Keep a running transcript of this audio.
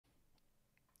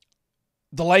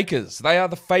The Lakers, they are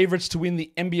the favorites to win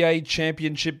the NBA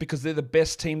championship because they're the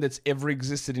best team that's ever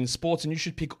existed in sports, and you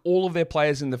should pick all of their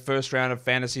players in the first round of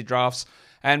fantasy drafts,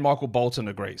 and Michael Bolton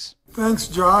agrees. Thanks,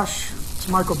 Josh. It's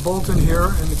Michael Bolton here,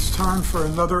 and it's time for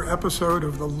another episode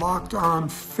of the Locked On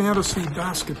Fantasy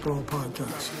Basketball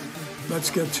Podcast. Let's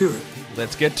get to it.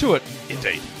 Let's get to it,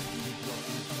 indeed.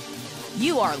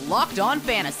 You are Locked On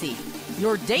Fantasy,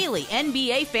 your daily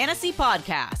NBA fantasy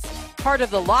podcast. Part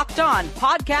of the Locked On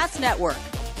Podcast Network,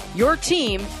 your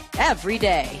team every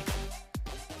day.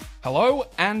 Hello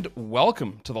and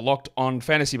welcome to the Locked On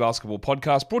Fantasy Basketball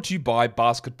Podcast, brought to you by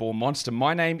Basketball Monster.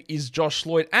 My name is Josh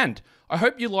Lloyd, and I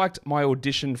hope you liked my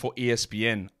audition for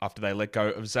ESPN after they let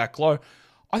go of Zach Lowe.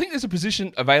 I think there's a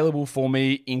position available for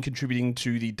me in contributing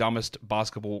to the dumbest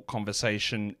basketball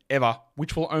conversation ever,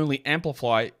 which will only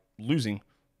amplify losing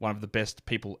one of the best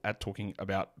people at talking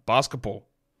about basketball.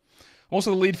 I'm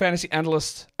also the lead fantasy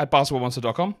analyst at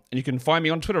basketballmonster.com, and you can find me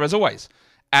on Twitter, as always,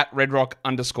 at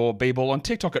redrock_bball, on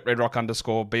TikTok at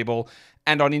redrock_bball,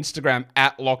 and on Instagram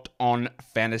at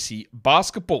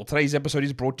LockedOnFantasyBasketball. Today's episode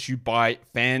is brought to you by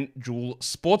FanDuel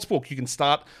Sportsbook. You can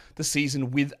start the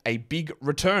season with a big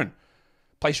return.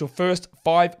 Place your first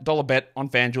 $5 bet on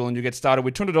FanDuel and you get started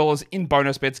with $200 in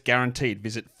bonus bets guaranteed.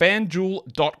 Visit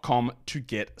FanDuel.com to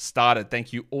get started.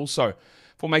 Thank you also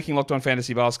for making Locked On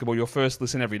Fantasy Basketball your first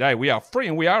listen every day. We are free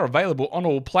and we are available on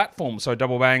all platforms. So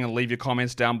double bang and leave your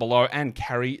comments down below and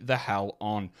carry the hell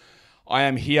on. I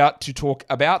am here to talk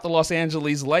about the Los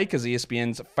Angeles Lakers,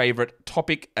 ESPN's favorite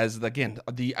topic, as, again,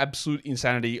 the absolute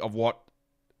insanity of what...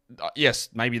 yes,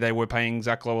 maybe they were paying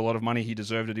Zach Lowe a lot of money. He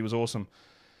deserved it. He was awesome.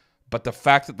 But the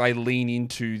fact that they lean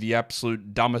into the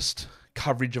absolute dumbest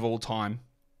coverage of all time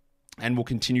and will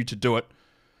continue to do it,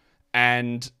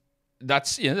 and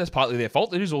that's partly their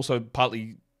fault. It is also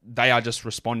partly they are just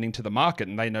responding to the market,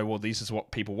 and they know, well, this is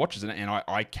what people watch, and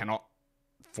I cannot,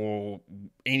 for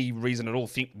any reason at all,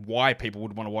 think why people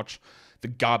would want to watch the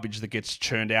garbage that gets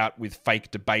churned out with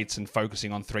fake debates and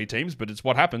focusing on three teams, but it's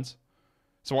what happens.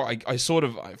 So I sort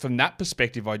of, from that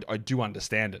perspective, I do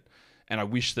understand it. And I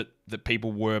wish that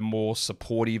people were more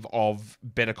supportive of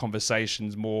better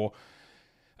conversations, more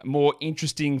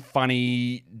interesting,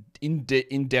 funny,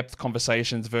 in-depth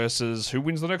conversations versus who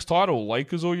wins the next title,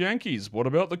 Lakers or Yankees? What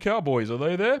about the Cowboys? Are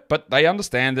they there? But they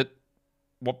understand that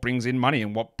what brings in money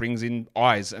and what brings in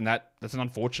eyes, and that's an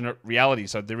unfortunate reality.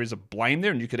 So there is a blame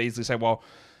there, and you could easily say, well,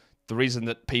 the reason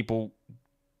that people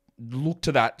look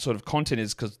to that sort of content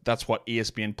is because that's what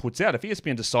ESPN puts out. If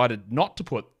ESPN decided not to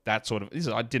put that sort of...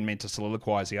 I didn't mean to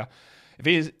soliloquize here. If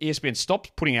ESPN stops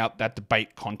putting out that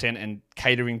debate content and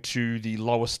catering to the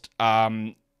lowest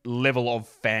level of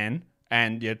fan,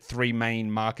 and you had three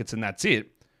main markets and that's it,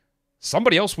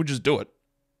 somebody else would just do it.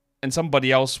 And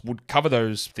somebody else would cover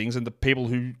those things, and the people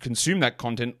who consume that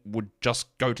content would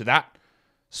just go to that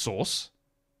source.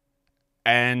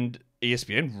 And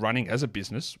ESPN, running as a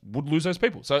business, would lose those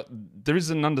people. So there is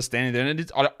an understanding there,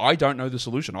 and I don't know the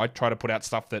solution. I try to put out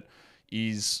stuff that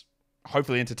is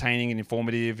hopefully entertaining and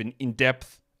informative and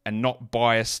in-depth and not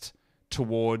biased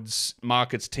towards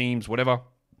markets, teams, whatever,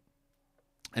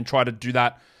 and try to do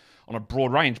that on a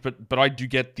broad range. But I do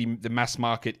get the mass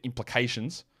market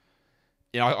implications.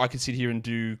 I could sit here and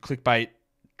do clickbait,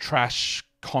 trash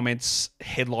comments,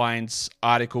 headlines,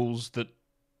 articles that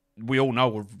we all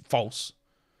know are false.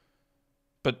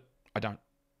 I don't.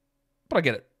 But I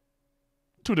get it.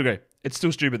 To a degree. It's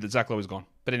still stupid that Zach Lowe is gone.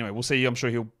 But anyway, we'll see. I'm sure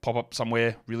he'll pop up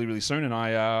somewhere really, really soon. And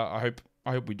I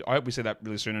hope we see that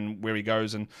really soon, and where he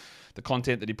goes. And the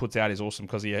content that he puts out is awesome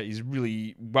because he's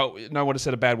really... well, no one has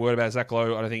said a bad word about Zach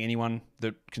Lowe. I don't think anyone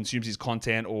that consumes his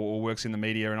content or works in the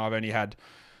media. And I've only had,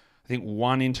 I think,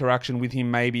 one interaction with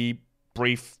him, maybe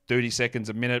brief, 30 seconds,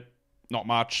 a minute. Not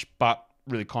much, but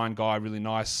really kind guy, really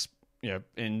nice.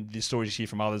 And the stories you hear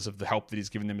from others of the help that he's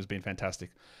given them has been fantastic.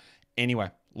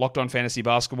 Anyway, Locked On Fantasy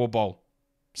Basketball Bowl.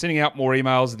 Sending out more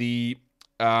emails. The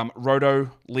Roto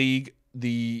League,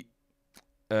 the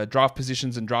draft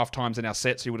positions and draft times are now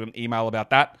set, so you would have an email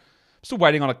about that. I'm still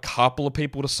waiting on a couple of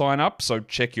people to sign up, so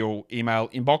check your email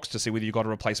inbox to see whether you got a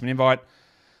replacement invite.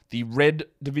 The Red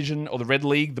Division, or the Red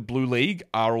League, the Blue League,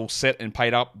 are all set and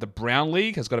paid up. The Brown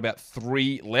League has got about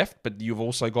 3 left, but you've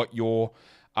also got your...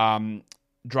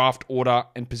 draft order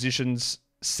and positions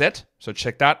set, so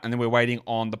check that. And then we're waiting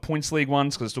on the Points League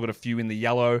ones because I've still got a few in the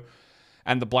yellow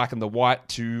and the black and the white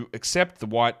to accept. The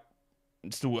white,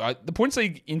 still the Points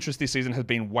League interest this season has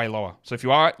been way lower. So if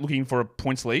you are looking for a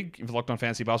Points League, if you're Locked On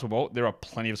Fantasy Basketball, there are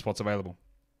plenty of spots available.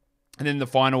 And then the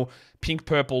final pink,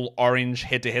 purple, orange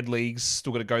head-to-head leagues.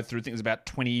 Still got to go through. I think there's about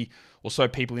 20 or so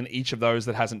people in each of those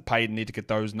that hasn't paid and need to get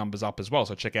those numbers up as well.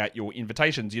 So check out your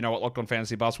invitations. You know what Locked On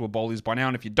Fantasy Basketball Bowl is by now.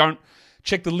 And if you don't,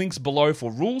 check the links below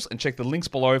for rules and check the links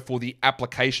below for the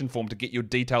application form to get your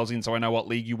details in so I know what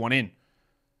league you want in.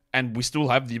 And we still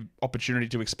have the opportunity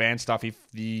to expand stuff if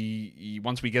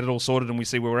once we get it all sorted and we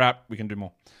see where we're at, we can do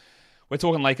more. We're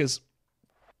talking Lakers.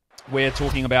 We're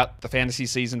talking about the fantasy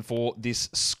season for this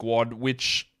squad,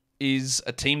 which is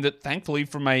a team that, thankfully,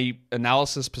 from a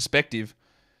analysis perspective,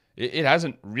 it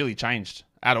hasn't really changed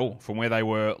at all from where they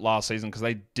were last season because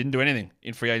they didn't do anything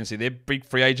in free agency. Their big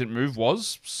free agent move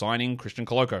was signing Christian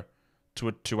Koloko to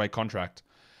a two-way contract.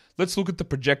 Let's look at the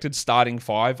projected starting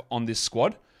five on this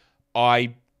squad.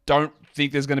 I don't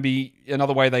think there's going to be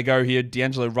another way they go here.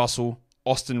 D'Angelo Russell,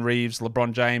 Austin Reaves,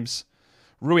 LeBron James,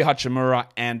 Rui Hachimura,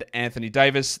 and Anthony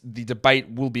Davis. The debate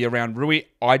will be around Rui.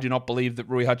 I do not believe that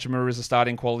Rui Hachimura is a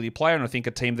starting quality player, and I think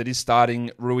a team that is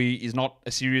starting Rui is not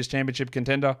a serious championship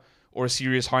contender or a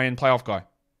serious high-end playoff guy.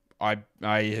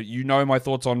 You know my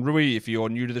thoughts on Rui. If you're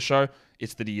new to the show,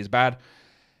 it's that he is bad.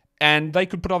 And they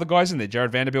could put other guys in there.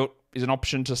 Jared Vanderbilt is an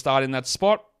option to start in that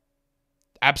spot.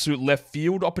 Absolute left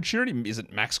field opportunity. Is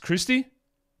it Max Christie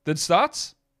that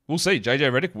starts? We'll see. JJ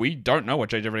Redick, we don't know what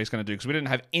JJ Redick's going to do because we didn't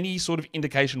have any sort of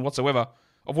indication whatsoever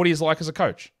of what he is like as a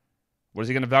coach. What is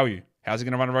he going to value? How's he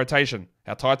going to run a rotation?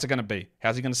 How tight's it going to be?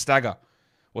 How's he going to stagger?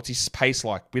 What's his pace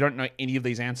like? We don't know any of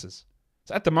these answers.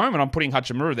 So at the moment, I'm putting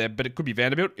Hachimura there, but it could be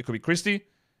Vanderbilt. It could be Christie.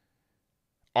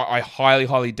 I highly,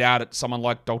 highly doubt it. Someone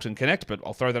like Dalton Connect, but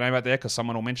I'll throw the name out there because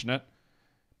someone will mention it.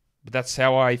 But that's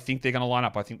how I think they're going to line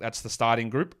up. I think that's the starting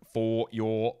group for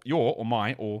your or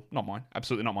mine, or not mine,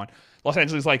 absolutely not mine, Los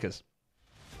Angeles Lakers.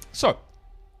 So,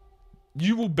 I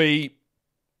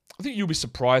think you'll be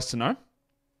surprised to know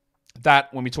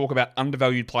that when we talk about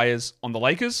undervalued players on the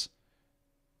Lakers,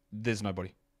 there's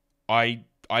nobody. I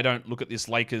don't look at this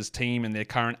Lakers team and their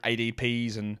current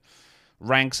ADPs and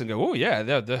ranks and go, oh yeah,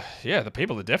 the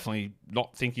people are definitely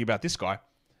not thinking about this guy.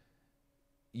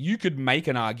 You could make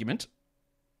an argument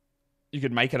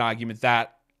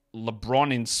that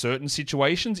LeBron in certain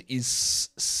situations is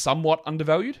somewhat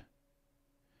undervalued.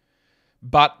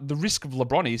 But the risk of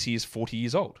LeBron is he is 40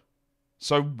 years old.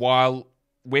 So while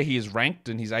where he is ranked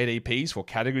in his ADPs for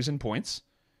categories and points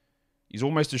is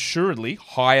almost assuredly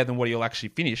higher than what he'll actually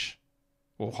finish,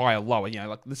 or higher, lower. You know,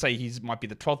 like let's say he might be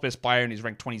the 12th best player and he's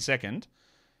ranked 22nd.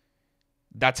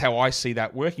 That's how I see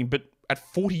that working. But at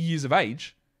 40 years of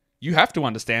age, you have to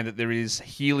understand that there is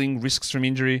healing risks from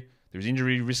injury. There's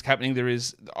injury risk happening. There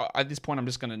is, at this point, I'm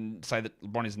just going to say that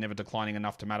LeBron is never declining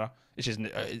enough to matter. It's just,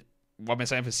 what I've been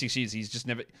saying for 6 years,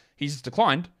 he's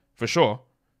declined for sure,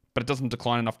 but it doesn't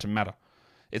decline enough to matter.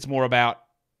 It's more about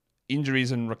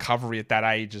injuries and recovery at that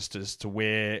age as to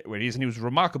where it is. And he was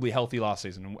remarkably healthy last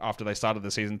season. After they started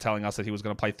the season telling us that he was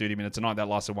going to play 30 minutes a night, that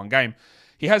lasted one game.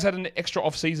 He has had an extra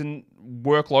off-season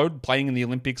workload playing in the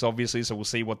Olympics, obviously, so we'll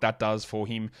see what that does for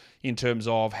him in terms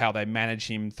of how they manage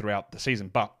him throughout the season.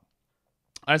 But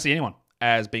I don't see anyone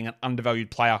as being an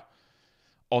undervalued player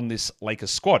on this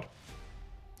Lakers squad.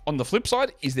 On the flip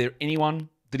side, is there anyone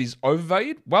that is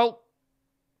overvalued? Well,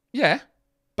 yeah,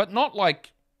 but not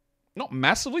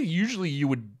massively. Usually you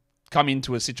would come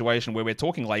into a situation where we're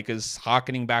talking Lakers,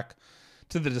 hearkening back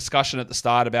to the discussion at the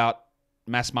start about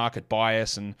mass market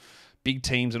bias and big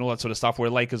teams and all that sort of stuff where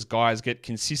Lakers guys get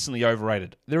consistently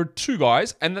overrated. There are two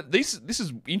guys, and this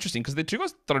is interesting because they're two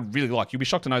guys that I really like. You'll be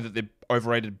shocked to know that they're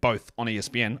overrated both on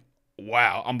ESPN.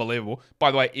 Wow, unbelievable. By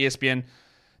the way, ESPN,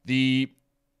 the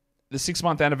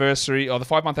 6-month anniversary or the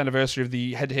 5-month anniversary of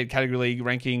the head-to-head category league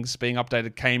rankings being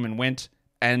updated came and went,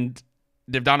 and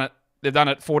they've done it. They've done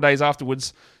it 4 days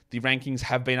afterwards. The rankings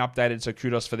have been updated, so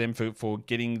kudos for them for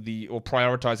getting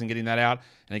prioritizing getting that out.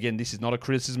 And again, this is not a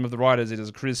criticism of the writers. It is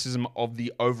a criticism of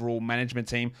the overall management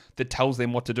team that tells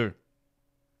them what to do.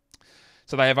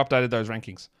 So they have updated those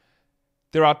rankings.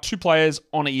 There are two players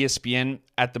on ESPN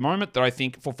at the moment that I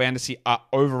think for fantasy are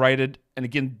overrated. And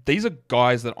again, these are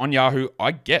guys that on Yahoo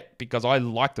I get because I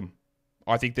like them.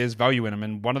 I think there's value in them.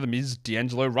 And one of them is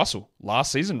D'Angelo Russell.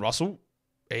 Last season, Russell,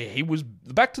 he was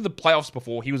back to the playoffs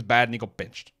before. He was bad and he got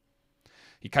benched.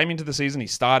 He came into the season, he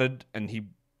started, and he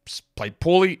played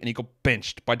poorly, and he got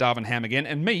benched by Darvin Ham again.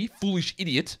 And me, foolish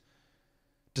idiot,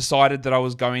 decided that I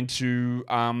was going to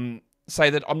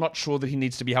say that I'm not sure that he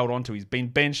needs to be held on to. He's been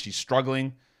benched, he's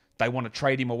struggling, they want to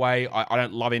trade him away. I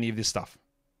don't love any of this stuff.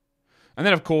 And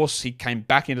then, of course, he came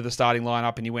back into the starting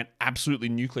lineup, and he went absolutely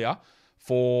nuclear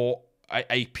for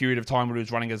a period of time where he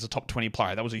was running as a top 20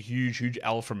 player. That was a huge, huge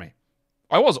L for me.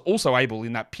 I was also able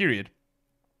in that period,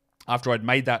 after I'd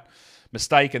made that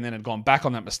mistake and then had gone back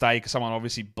on that mistake. Someone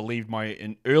obviously believed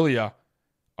an earlier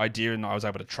idea, and I was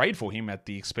able to trade for him at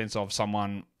the expense of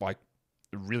someone like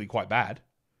really quite bad.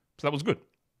 So that was good.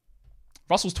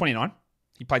 Russell's 29.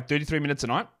 He played 33 minutes a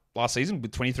night last season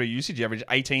with 23 usage. He averaged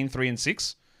 18, 3 and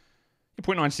 6.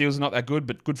 Your 0.9 steals is not that good,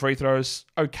 but good free throws,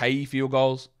 okay field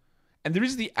goals. And there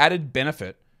is the added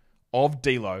benefit of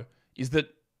D'Lo is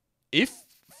that if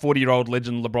 40-year-old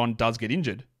legend LeBron does get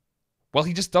injured, well,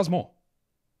 he just does more.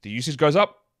 The usage goes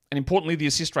up, and importantly, the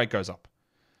assist rate goes up.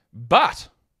 But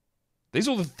these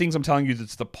are all the things I'm telling you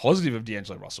that's the positive of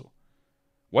D'Angelo Russell.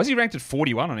 Why is he ranked at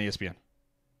 41 on ESPN?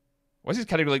 Why is his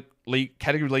category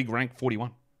league ranked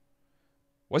 41?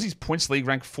 Why is his points league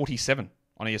ranked 47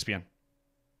 on ESPN?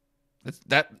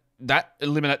 That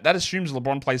assumes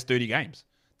LeBron plays 30 games.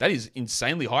 That is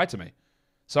insanely high to me.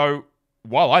 So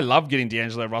while I love getting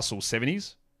D'Angelo Russell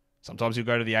 70s, sometimes he'll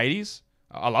go to the 80s.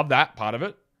 I love that part of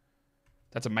it.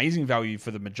 That's amazing value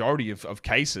for the majority of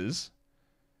cases.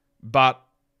 But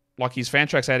like his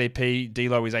Fantrax ADP,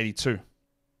 D'Lo is 82.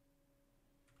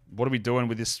 What are we doing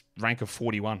with this rank of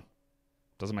 41?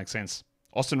 Doesn't make sense.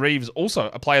 Austin Reaves, also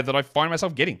a player that I find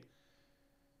myself getting.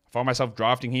 I find myself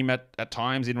drafting him at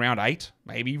times in round 8,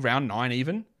 maybe round 9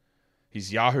 even.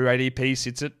 His Yahoo ADP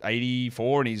sits at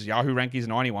 84 and his Yahoo rank is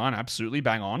 91. Absolutely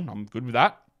bang on. I'm good with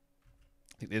that.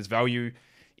 I think there's value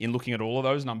in looking at all of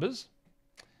those numbers.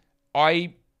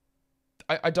 I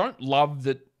don't love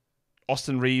that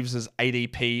Austin Reaves'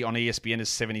 ADP on ESPN is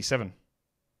 77.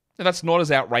 Now, that's not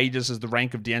as outrageous as the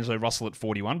rank of D'Angelo Russell at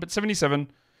 41, but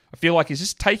 77, I feel like he's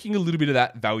just taking a little bit of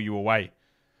that value away.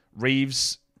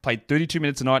 Reaves played 32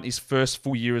 minutes a night in his first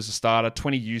full year as a starter,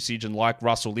 20 usage, and like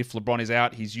Russell, if LeBron is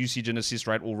out, his usage and assist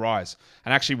rate will rise.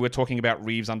 And actually, we're talking about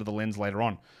Reaves under the lens later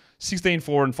on. 16,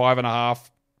 4, and 5.5,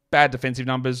 bad defensive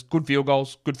numbers, good field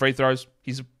goals, good free throws.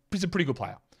 He's a pretty good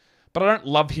player. But I don't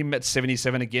love him at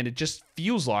 77 again. It just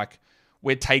feels like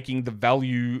we're taking the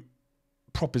value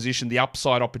proposition, the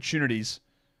upside opportunities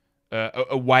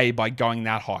away by going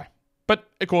that high. But,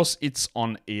 of course, it's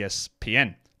on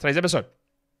ESPN. Today's episode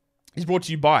is brought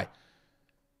to you by...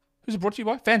 Who's it brought to you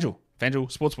by? FanDuel.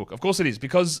 FanDuel Sportsbook. Of course it is,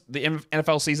 because the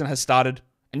NFL season has started,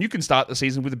 and you can start the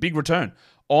season with a big return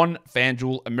on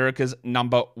FanDuel, America's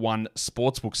 #1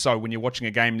 sportsbook. So when you're watching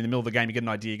a game, in the middle of the game, you get an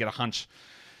idea, you get a hunch,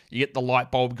 you get the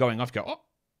light bulb going off, you go, oh,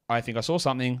 I think I saw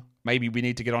something. Maybe we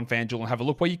need to get on FanDuel and have a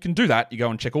look. Well, you can do that. You go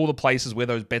and check all the places where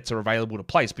those bets are available to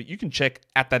place, but you can check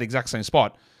at that exact same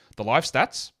spot the live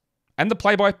stats and the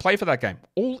play-by-play for that game,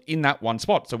 all in that one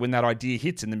spot. So when that idea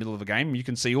hits in the middle of a game, you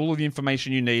can see all of the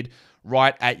information you need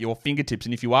right at your fingertips.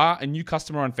 And if you are a new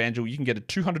customer on FanDuel, you can get a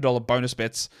 $200 bonus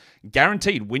bets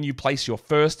guaranteed when you place your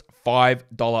first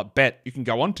 $5 bet. You can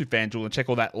go on to FanDuel and check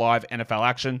all that live NFL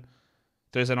action.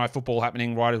 Thursday night football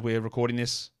happening right as we're recording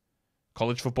this.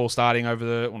 College football starting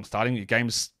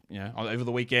games, over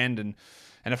the weekend, and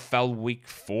NFL week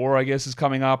 4, I guess, is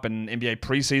coming up, and NBA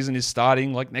preseason is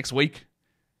starting like next week.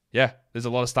 Yeah, there's a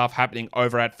lot of stuff happening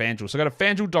over at FanDuel. So go to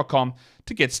FanDuel.com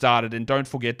to get started, and don't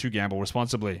forget to gamble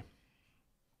responsibly.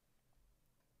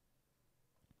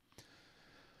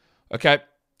 Okay,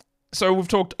 so we've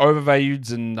talked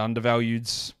overvalueds and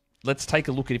undervalueds. Let's take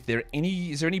a look at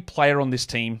is there any player on this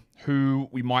team who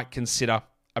we might consider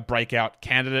a breakout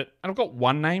candidate. And I've got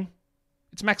one name.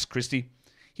 It's Max Christie.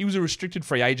 He was a restricted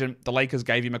free agent. The Lakers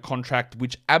gave him a contract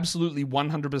which absolutely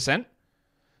 100%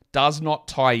 does not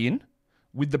tie in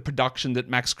with the production that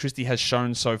Max Christie has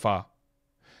shown so far.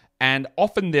 And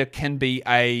often there can be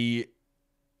an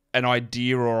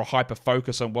idea or a hyper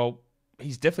focus on, well,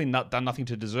 he's definitely not done nothing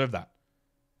to deserve that.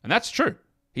 And that's true.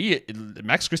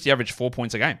 Max Christie averaged 4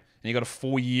 points a game, and he got a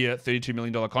 4-year, $32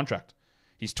 million contract.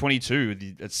 He's 22.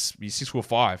 He's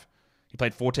 6'5". He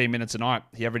played 14 minutes a night.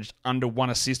 He averaged under 1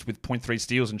 assist with 0.3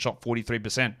 steals and shot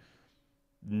 43%.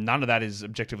 None of that is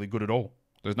objectively good at all.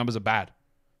 Those numbers are bad.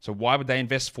 So why would they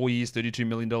invest 4 years, $32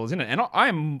 million in it? And I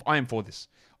am for this.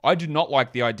 I do not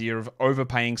like the idea of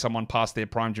overpaying someone past their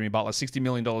prime, Jimmy Butler, $60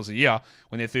 million a year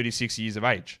when they're 36 years of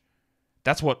age.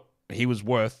 That's what he was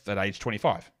worth at age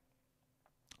 25.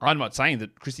 I'm not saying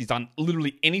that Christie's done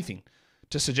literally anything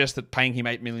to suggest that paying him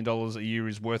 $8 million a year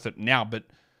is worth it now, but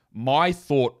my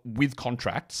thought with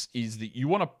contracts is that you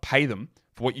want to pay them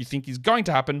for what you think is going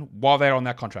to happen while they're on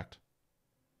that contract.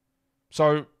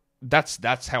 So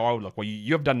that's how I would look. Well,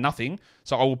 you have done nothing,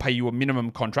 so I will pay you a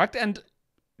minimum contract, and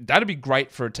that'd be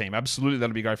great for a team. Absolutely,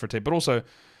 that'd be great for a team. But also,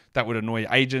 that would annoy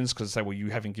agents because they say, well, you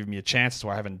haven't given me a chance, so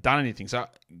I haven't done anything. So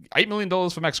 $8 million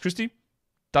for Max Christie,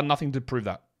 done nothing to prove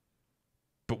that.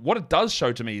 But what it does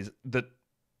show to me is that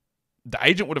the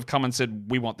agent would have come and said,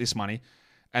 we want this money.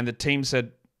 And the team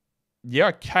said, yeah,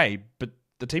 okay, but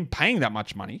the team paying that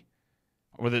much money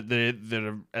or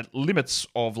they're at limits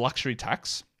of luxury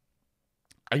tax,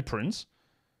 aprons,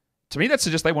 to me that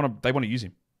suggests they want to use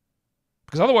him.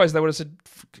 Because otherwise they would have said,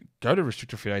 go to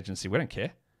restricted free agency. We don't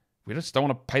care. We just don't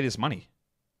want to pay this money.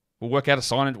 We'll work out a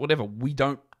sign and whatever. We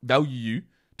don't value you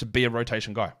to be a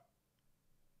rotation guy.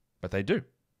 But they do.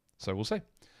 So we'll see.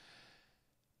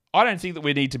 I don't think that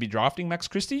we need to be drafting Max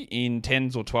Christie in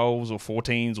 10s or 12s or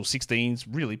 14s or 16s,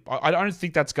 really. I don't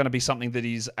think that's going to be something that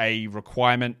is a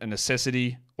requirement, a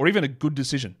necessity, or even a good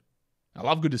decision. I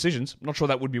love good decisions. I'm not sure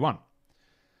that would be one.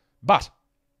 But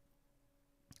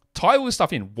tie all this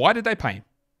stuff in. Why did they pay him?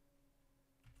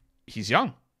 He's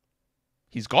young.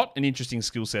 He's got an interesting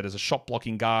skill set as a shot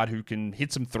blocking guard who can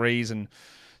hit some threes and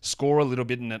score a little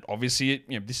bit. And it, obviously,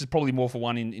 this is probably more for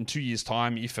one in 2 years'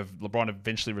 time if LeBron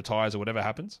eventually retires or whatever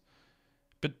happens.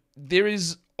 But there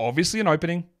is obviously an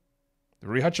opening.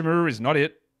 Rui Hachimura is not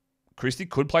it. Christie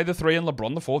could play the 3 and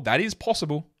LeBron the 4. That is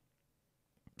possible.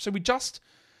 So we just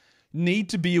need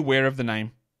to be aware of the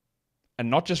name and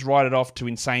not just write it off to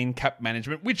insane cap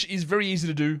management, which is very easy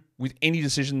to do with any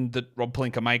decision that Rob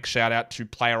Pelinka makes. Shout out to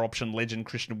player option legend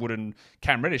Christian Wood and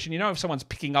Cam Reddish. And if someone's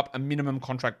picking up a minimum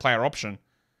contract player option,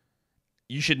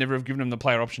 you should never have given them the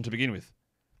player option to begin with.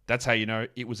 That's how you know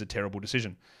it was a terrible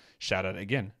decision. Shout out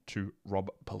again to Rob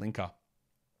Pelinka.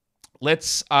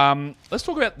 Let's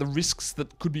talk about the risks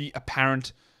that could be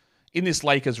apparent in this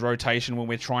Lakers rotation when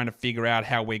we're trying to figure out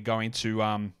how we're going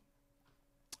to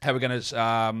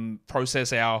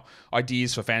process our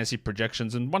ideas for fantasy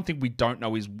projections. And one thing we don't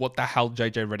know is what the hell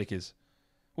JJ Redick is.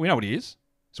 We know what he is.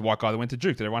 He's a white guy that went to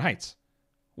Duke that everyone hates.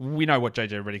 We know what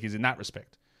JJ Redick is in that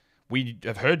respect. We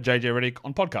have heard JJ Redick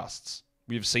on podcasts.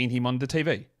 We have seen him on the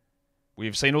TV. We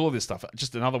have seen all of this stuff.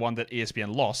 Just another one that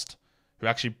ESPN lost, who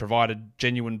actually provided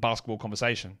genuine basketball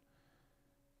conversation.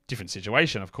 Different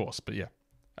situation, of course, but yeah.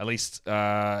 At least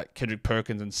Kendrick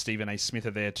Perkins and Stephen A. Smith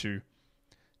are there to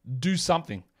do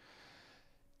something.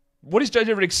 What is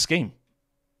JJ Redick's scheme?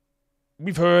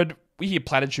 We hear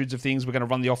platitudes of things. We're going to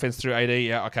run the offense through AD.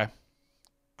 Yeah, okay.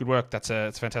 Good work. It's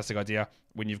a fantastic idea.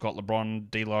 When you've got LeBron,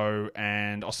 D'Lo,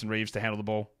 and Austin Reaves to handle the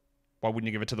ball, why wouldn't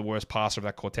you give it to the worst passer of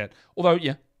that quartet? Although,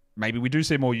 yeah, maybe we do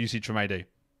see more usage from AD.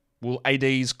 Will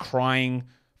AD's crying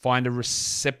find a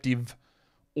receptive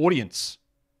audience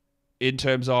in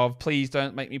terms of, please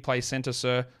don't make me play center,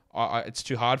 sir. It's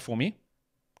too hard for me.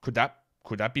 Could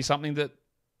that be something that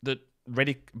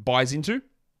Redick buys into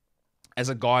as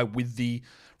a guy with the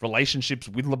relationships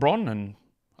with LeBron? And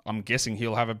I'm guessing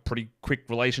he'll have a pretty quick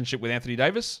relationship with Anthony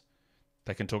Davis.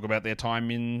 They can talk about their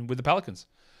time with the Pelicans.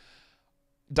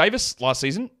 Davis last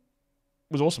season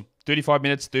was awesome. 35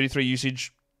 minutes, 33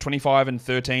 usage, 25 and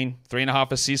 13,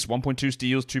 3.5 assists, 1.2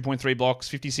 steals, 2.3 blocks,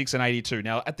 56 and 82.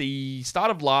 Now, at the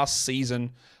start of last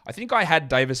season, I think I had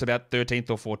Davis about 13th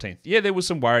or 14th. Yeah, there was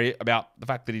some worry about the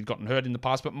fact that he'd gotten hurt in the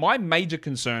past, but my major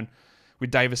concern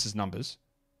with Davis's numbers,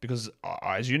 because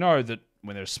as you know, that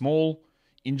when there are small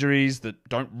injuries that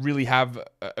don't really have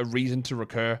a reason to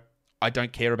recur, I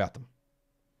don't care about them.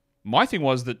 My thing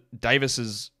was that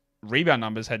Davis's rebound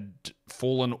numbers had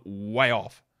fallen way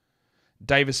off.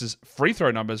 Davis's free throw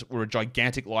numbers were a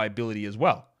gigantic liability as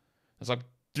well. It's like,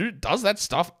 dude, does that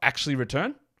stuff actually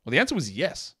return? Well, the answer was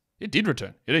yes. It did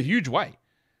return in a huge way.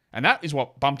 And that is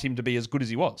what bumped him to be as good as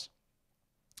he was.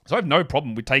 So I have no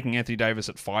problem with taking Anthony Davis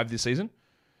at 5 this season.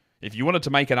 If you wanted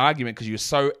to make an argument because you're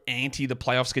so anti the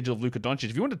playoff schedule of Luka Doncic,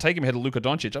 if you wanted to take him ahead of Luka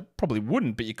Doncic, I probably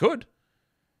wouldn't, but you could.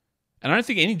 And I don't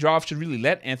think any draft should really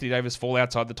let Anthony Davis fall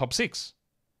outside the top 6.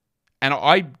 And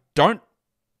I'm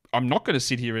not going to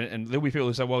sit here and there'll be people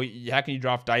who say, well, how can you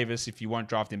draft Davis if you won't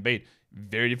draft Embiid?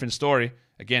 Very different story.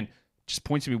 Again, just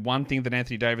points to me one thing that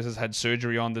Anthony Davis has had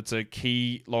surgery on that's a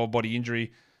key lower body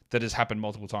injury that has happened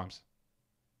multiple times.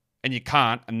 And you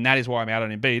can't, and that is why I'm out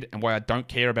on Embiid and why I don't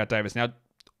care about Davis. Now,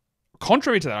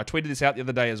 contrary to that, I tweeted this out the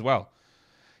other day as well,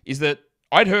 is that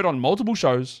I'd heard on multiple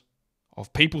shows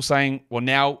of people saying, well,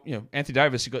 now, Anthony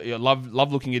Davis, you love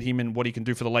looking at him and what he can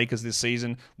do for the Lakers this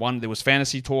season. One, there was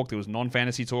fantasy talk, there was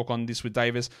non-fantasy talk on this with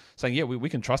Davis, saying, yeah, we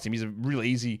can trust him. He's a really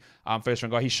easy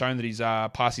first-round guy. He's shown that he's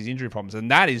past his injury problems.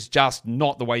 And that is just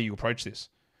not the way you approach this.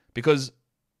 Because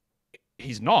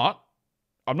he's not.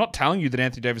 I'm not telling you that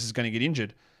Anthony Davis is going to get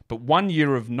injured, but 1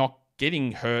 year of not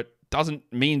getting hurt doesn't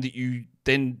mean that you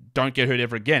then don't get hurt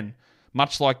ever again.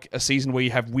 Much like a season where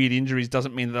you have weird injuries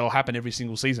doesn't mean that that'll happen every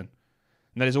single season.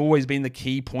 And that has always been the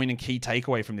key point and key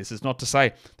takeaway from this. It's not to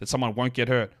say that someone won't get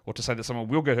hurt or to say that someone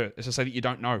will get hurt. It's to say that you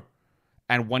don't know.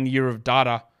 And 1 year of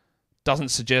data doesn't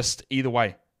suggest either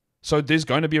way. So there's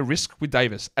going to be a risk with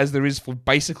Davis, as there is for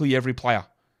basically every player,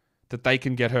 that they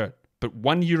can get hurt. But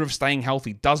 1 year of staying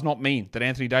healthy does not mean that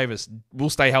Anthony Davis will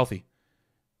stay healthy.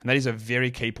 And that is a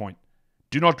very key point.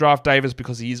 Do not draft Davis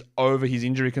because he is over his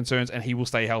injury concerns and he will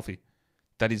stay healthy.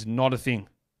 That is not a thing.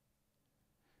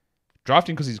 Draft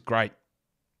him because he's great.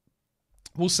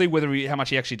 We'll see how much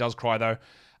he actually does cry, though,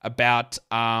 about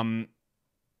playing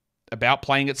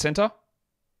at center,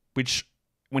 which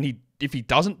if he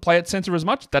doesn't play at center as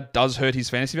much, that does hurt his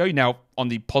fantasy value. Now, on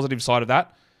the positive side of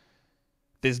that,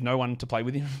 there's no one to play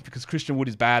with him because Christian Wood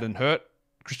is bad and hurt.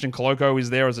 Christian Coloco is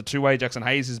there as a two-way. Jackson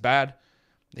Hayes is bad.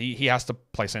 He has to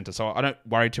play center, so I don't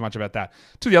worry too much about that.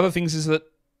 Two of the other things is that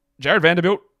Jared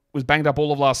Vanderbilt was banged up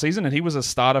all of last season, and he was a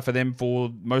starter for them for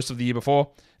most of the year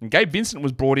before. And Gabe Vincent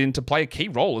was brought in to play a key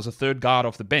role as a third guard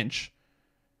off the bench,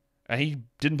 and he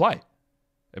didn't play.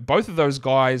 Both of those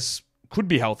guys could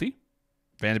be healthy.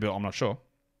 Vanderbilt, I'm not sure.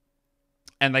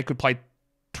 And they could play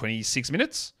 26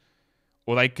 minutes,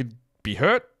 or they could be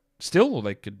hurt still, or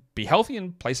they could be healthy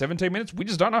and play 17 minutes. We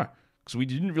just don't know, because we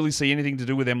didn't really see anything to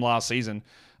do with them last season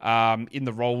in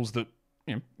the roles that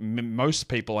most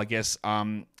people, I guess,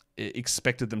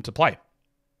 expected them to play.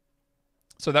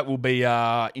 So that will be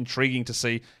intriguing to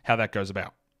see how that goes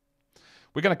about.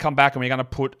 We're going to come back and we're going to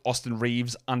put Austin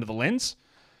Reaves under the lens.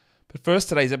 But first,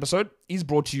 today's episode is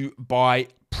brought to you by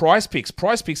Prize Picks.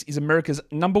 Prize Picks is America's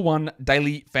 #1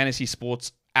 daily fantasy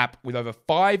sports app with over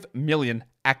 5 million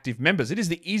active members. It is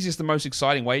the easiest and most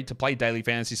exciting way to play daily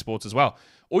fantasy sports as well.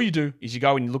 All you do is you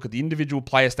go and you look at the individual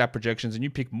player stat projections and you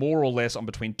pick more or less on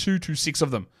between 2 to 6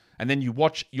 of them. And then you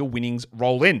watch your winnings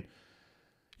roll in.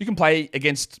 You can play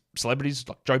against celebrities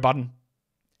like Joe Budden,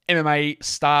 MMA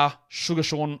star Sugar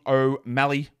Sean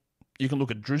O'Malley. You can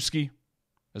look at Drewski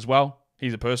as well.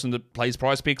 He's a person that plays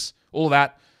Prize Picks. All of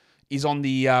that is on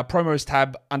the promos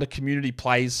tab under community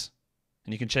plays.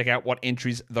 And you can check out what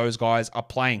entries those guys are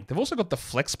playing. They've also got the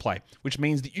flex play, which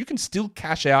means that you can still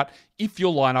cash out if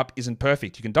your lineup isn't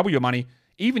perfect. You can double your money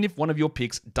even if one of your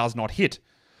picks does not hit.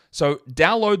 So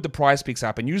download the Prize Picks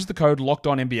app and use the code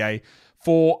LOCKEDONNBA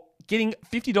for getting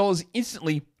 $50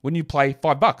 instantly when you play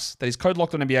 $5. That is code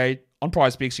LOCKEDONNBA on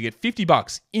Prize Picks. You get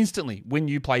 $50 instantly when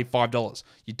you play $5.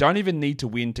 You don't even need to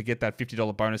win to get that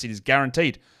 $50 bonus. It is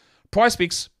guaranteed. Prize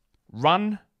Picks,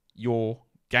 run your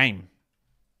game.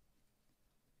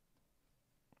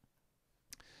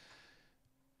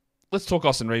 Let's talk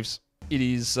Austin Reaves. It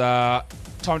is time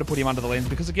to put him under the lens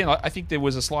because, again, I think there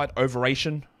was a slight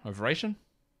overration?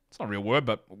 It's not a real word,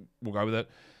 but we'll go with it.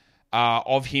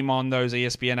 Of him on those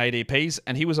ESPN ADPs.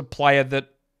 And he was a player that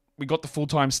we got the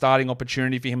full-time starting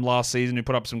opportunity for him last season, who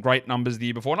put up some great numbers the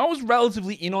year before. And I was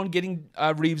relatively in on getting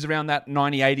Reaves around that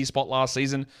 90-80 spot last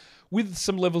season with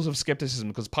some levels of skepticism,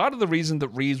 because part of the reason that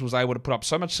Reaves was able to put up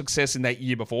so much success in that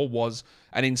year before was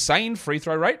an insane free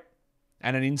throw rate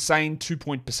and an insane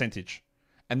 2-point percentage.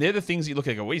 And they're the things you look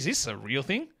at and go, is this a real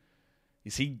thing?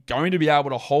 Is he going to be able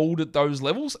to hold at those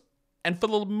levels? And for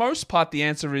the most part, the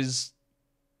answer is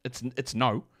it's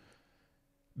no.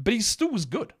 But he still was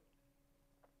good.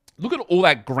 Look at all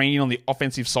that green on the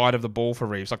offensive side of the ball for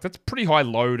Reaves. Like, that's pretty high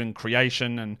load and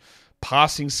creation and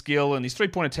passing skill, and his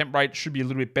three-point attempt rate should be a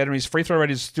little bit better. His free throw rate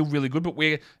is still really good, but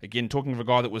we're, again, talking of a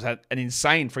guy that was at an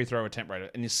insane free throw attempt rate,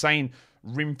 an insane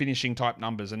rim finishing type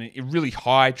numbers, and a really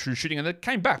high true shooting, and it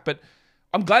came back. But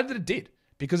I'm glad that it did,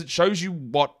 because it shows you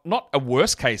what not a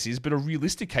worst case is, but a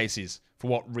realistic case is for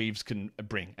what Reaves can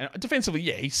bring. And defensively,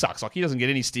 yeah, he sucks. Like, he doesn't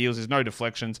get any steals. There's no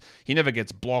deflections. He never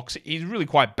gets blocks. He's really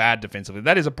quite bad defensively.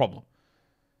 That is a problem.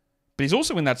 But he's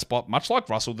also in that spot, much like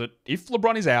Russell, that if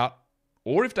LeBron is out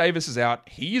or if Davis is out,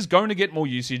 he is going to get more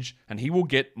usage and he will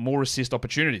get more assist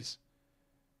opportunities.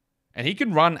 And he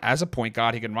can run as a point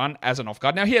guard. He can run as an off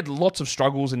guard. Now, he had lots of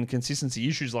struggles and consistency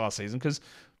issues last season because,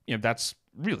 that's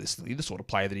realistically the sort of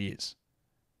player that he is.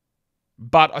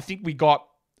 But I think we got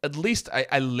at least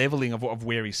a leveling of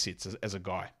where he sits as a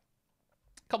guy.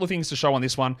 A couple of things to show on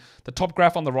this one. The top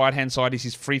graph on the right-hand side is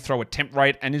his free throw attempt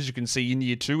rate. And as you can see in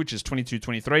year 2, which is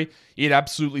 22-23, it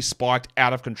absolutely spiked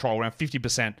out of control. Around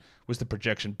 50% was the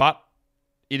projection. But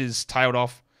it has tailed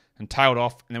off. And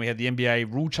then we had the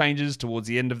NBA rule changes towards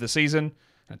the end of the season.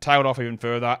 And it tailed off even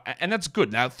further. And that's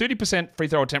good. Now, 30% free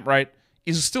throw attempt rate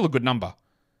is still a good number.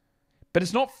 But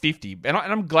it's not 50. And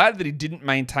I'm glad that he didn't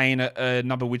maintain a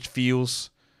number which feels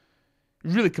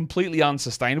really completely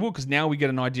unsustainable, because now we get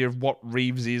an idea of what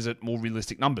Reaves is at more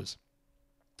realistic numbers.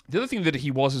 The other thing that he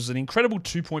was an incredible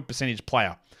 2-point percentage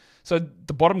player. So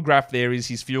the bottom graph there is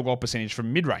his field goal percentage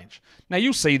from mid-range. Now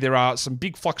you'll see there are some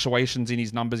big fluctuations in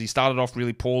his numbers. He started off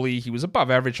really poorly. He was above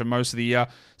average for most of the year.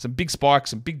 Some big spikes,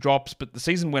 some big drops, but the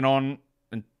season went on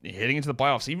and heading into the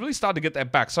playoffs, he really started to get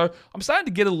that back. So I'm starting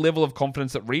to get a level of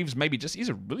confidence that Reaves maybe just is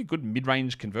a really good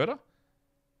mid-range converter.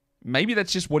 Maybe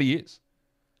that's just what he is.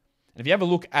 And if you have a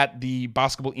look at the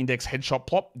Basketball Index headshot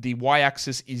plot, the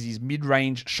y-axis is his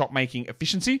mid-range shot-making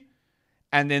efficiency,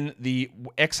 and then the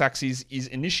x-axis is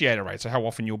initiator rate, so how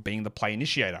often you're being the play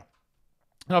initiator.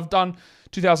 And I've done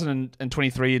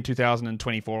 2023 and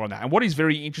 2024 on that. And what is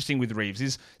very interesting with Reaves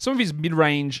is some of his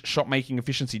mid-range shot-making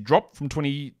efficiency dropped from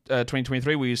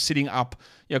 2023, where he was sitting up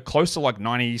close to like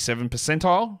 97th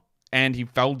percentile, and he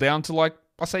fell down to like,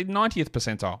 I say 90th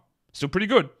percentile. Still pretty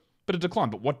good, but a decline.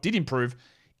 But what did improve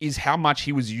is how much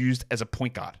he was used as a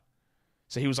point guard.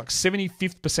 So he was like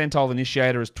 75th percentile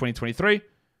initiator as 2023,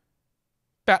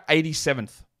 about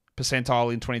 87th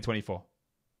percentile in 2024.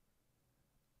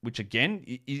 Which again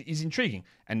is intriguing.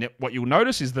 And what you'll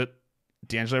notice is that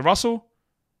D'Angelo Russell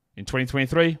in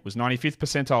 2023 was 95th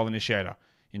percentile initiator.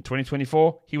 In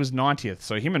 2024, he was 90th.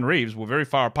 So him and Reaves were very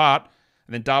far apart.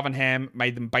 And then Darvin Ham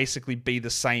made them basically be the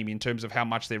same in terms of how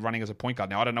much they're running as a point guard.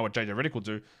 Now, I don't know what JJ Redick will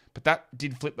do, but that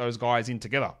did flip those guys in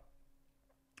together,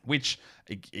 which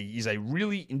is a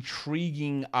really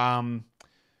intriguing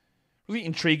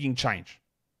change.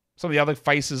 Some of the other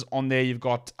faces on there, you've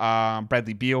got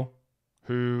Bradley Beal,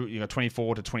 who,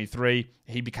 24 to 23,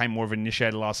 he became more of an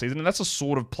initiator last season. And that's a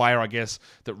sort of player, I guess,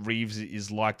 that Reaves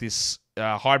is like this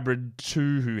hybrid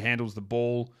 2 who handles the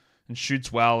ball and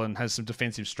shoots well and has some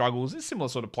defensive struggles. It's a similar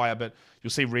sort of player, but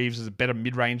you'll see Reaves is a better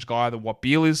mid-range guy than what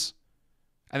Beal is,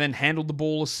 and then handled the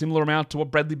ball a similar amount to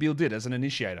what Bradley Beal did as an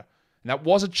initiator. And that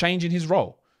was a change in his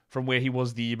role from where he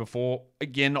was the year before.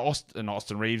 Again,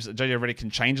 Austin Reaves, JJ Redick can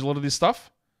change a lot of this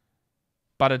stuff,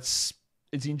 but it's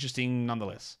interesting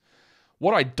nonetheless.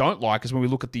 What I don't like is when we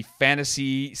look at the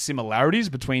fantasy similarities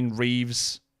between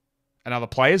Reaves and other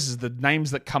players, is the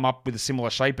names that come up with a similar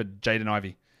shape are Jaden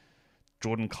Ivey,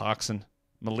 Jordan Clarkson,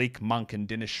 Malik Monk, and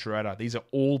Dennis Schroeder. These are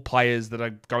all players that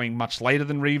are going much later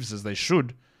than Reaves, as they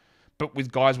should. But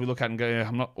with guys we look at and go,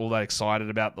 I'm not all that excited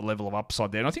about the level of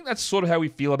upside there. And I think that's sort of how we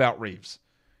feel about Reaves.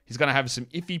 He's going to have some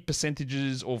iffy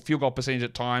percentages or field goal percentage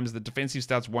at times. The defensive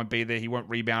stats won't be there. He won't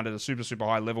rebound at a super, super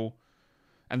high level.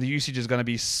 And the usage is going to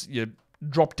be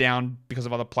dropped down because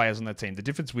of other players on that team. The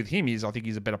difference with him is I think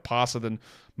he's a better passer than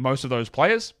most of those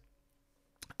players.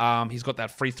 He's got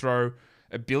that free throw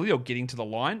ability or getting to the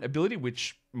line ability,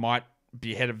 which might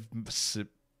be ahead of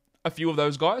a few of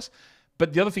those guys.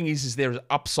 But the other thing is there is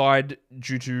upside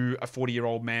due to a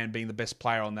 40-year-old man being the best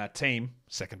player on that team,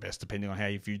 second best depending on how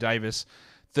you view Davis,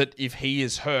 that if he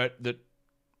is hurt, that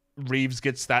Reaves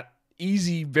gets that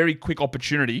easy, very quick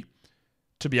opportunity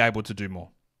to be able to do more,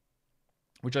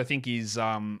 which I think is,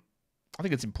 I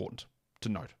think it's important to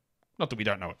note. Not that we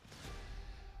don't know it.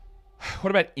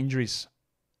 What about injuries?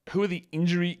 Who are the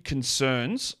injury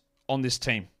concerns on this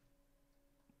team?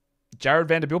 Jared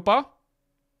Vanderbilt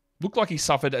looked like he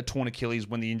suffered a torn Achilles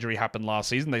when the injury happened last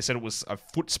season. They said it was a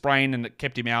foot sprain and it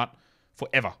kept him out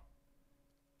forever.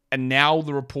 And now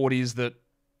the report is that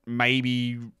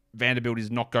maybe Vanderbilt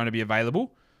is not going to be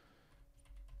available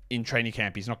in training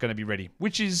camp. He's not going to be ready,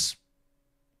 which is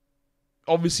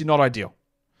obviously not ideal.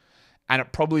 And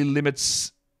it probably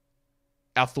limits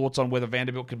our thoughts on whether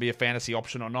Vanderbilt can be a fantasy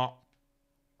option or not.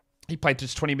 He played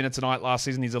just 20 minutes a night last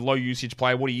season. He's a low usage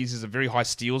player. What he is a very high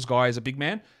steals guy as a big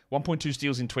man. 1.2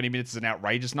 steals in 20 minutes is an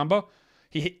outrageous number.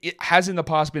 It has in the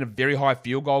past been a very high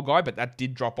field goal guy, but that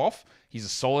did drop off. He's a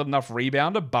solid enough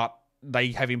rebounder, but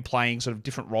they have him playing sort of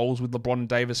different roles with LeBron and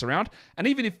Davis around. And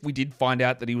even if we did find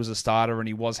out that he was a starter and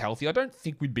he was healthy, I don't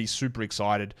think we'd be super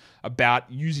excited about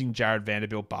using Jared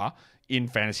Vanderbilt in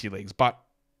fantasy leagues. But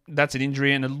that's an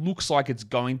injury, and it looks like it's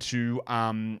going to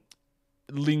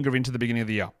linger into the beginning of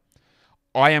the year.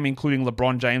 I am including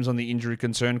LeBron James on the injury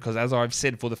concern because, as I've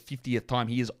said for the 50th time,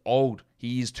 he is old.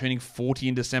 He is turning 40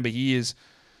 in December.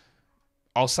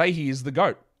 I'll say he is the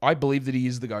GOAT. I believe that he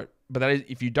is the GOAT. But that is,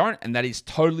 if you don't, and that is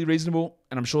totally reasonable,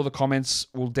 and I'm sure the comments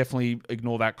will definitely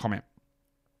ignore that comment.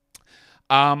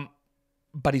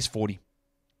 But he's 40.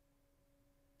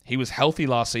 He was healthy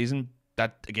last season.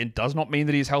 That, again, does not mean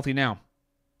that he is healthy now.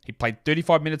 He played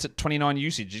 35 minutes at 29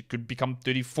 usage. It could become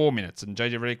 34 minutes. And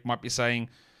JJ Redick might be saying,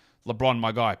 LeBron,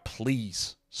 my guy,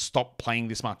 please stop playing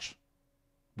this much.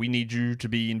 We need you to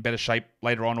be in better shape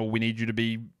later on, or we need you to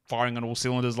be firing on all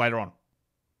cylinders later on.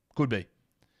 Could be.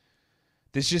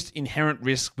 There's just inherent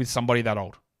risk with somebody that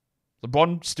old.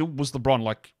 LeBron still was LeBron,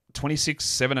 like 26,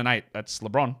 7, and 8. That's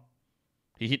LeBron.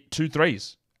 He hit 2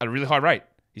 threes at a really high rate.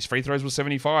 His free throws were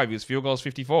 75. His field goals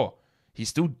 54. He's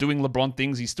still doing LeBron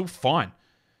things. He's still fine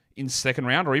in second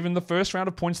round or even the first round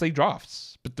of points league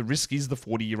drafts. But the risk is the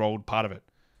 40-year-old part of it.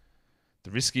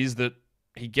 The risk is that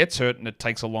he gets hurt and it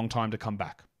takes a long time to come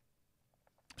back.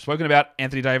 spoken about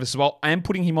Anthony Davis as well. I am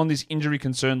putting him on this injury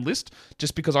concern list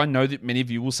just because I know that many of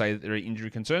you will say that there are injury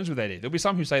concerns with AD. There'll be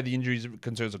some who say the injury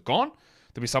concerns are gone.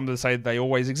 There'll be some that say they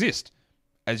always exist.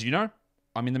 As you know,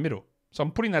 I'm in the middle. So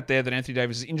I'm putting that there that Anthony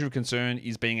Davis' injury concern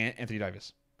is being Anthony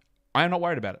Davis. I am not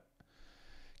worried about it.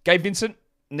 Gabe Vincent,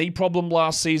 knee problem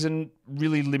last season,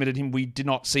 really limited him. We did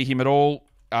not see him at all.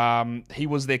 He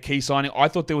was their key signing. I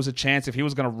thought there was a chance if he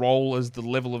was going to roll as the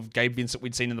level of Gabe Vincent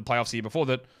we'd seen in the playoffs the year before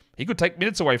that he could take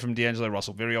minutes away from D'Angelo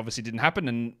Russell. Very obviously didn't happen,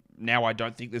 and now I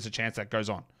don't think there's a chance that goes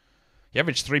on. He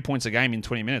averaged 3 points a game in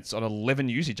 20 minutes on 11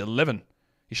 usage. 11.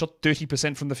 He shot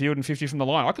 30% from the field and 50% from the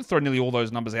line. I could throw nearly all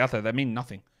those numbers out there. They mean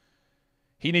nothing.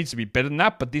 He needs to be better than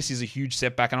that, but this is a huge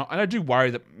setback, and I do worry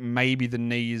that maybe the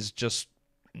knee is just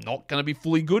not going to be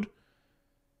fully good.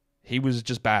 He was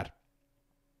just bad.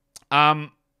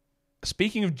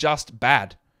 Speaking of just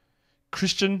bad,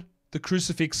 Christian the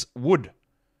Crucifix Wood,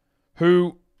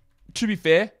 who, to be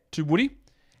fair to Woody,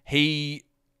 he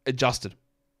adjusted.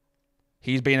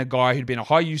 He's been a guy who'd been a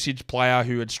high usage player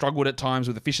who had struggled at times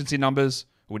with efficiency numbers,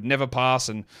 who would never pass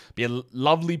and be a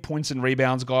lovely points and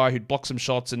rebounds guy who'd block some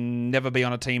shots and never be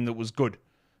on a team that was good.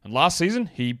 And last season,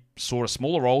 he saw a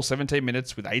smaller role, 17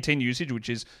 minutes with 18 usage, which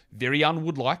is very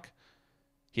un-Wood-like.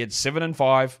 He had 7 and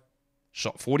 5,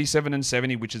 shot 47 and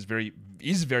 70, which is very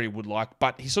Wood-like,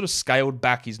 but he sort of scaled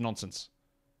back his nonsense.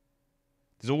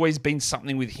 There's always been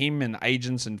something with him and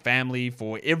agents and family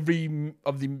for every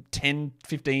of the 10,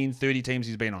 15, 30 teams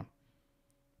he's been on.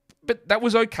 But that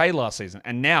was okay last season.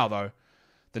 And now, though,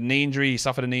 the knee injury, he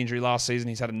suffered a knee injury last season.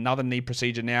 He's had another knee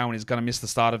procedure now and he's going to miss the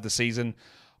start of the season.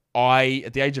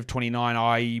 At the age of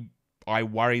 29, I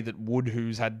worry that Wood,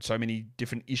 who's had so many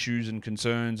different issues and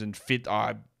concerns and fit,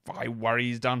 I worry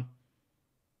he's done.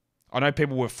 I know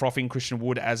people were frothing Christian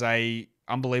Wood as a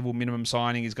unbelievable minimum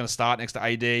signing. He's going to start next to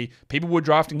AD. People were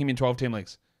drafting him in 12-team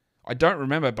leagues. I don't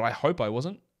remember, but I hope I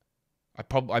wasn't.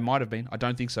 I might have been. I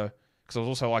don't think so. Because I was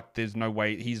also like, there's no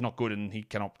way. He's not good and he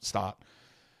cannot start.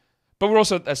 But we're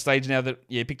also at that stage now that,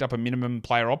 he picked up a minimum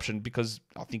player option because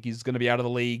I think he's going to be out of the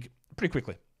league pretty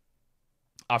quickly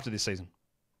after this season.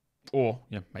 Or,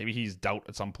 maybe he's dealt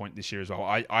at some point this year as well.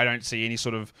 I don't see any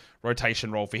sort of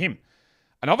rotation role for him.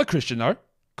 Another Christian, though,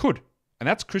 could. And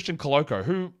that's Christian Koloko,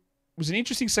 who was an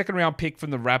interesting second-round pick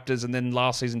from the Raptors and then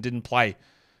last season didn't play,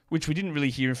 which we didn't really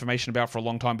hear information about for a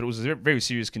long time, but it was a very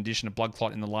serious condition, a blood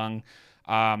clot in the lung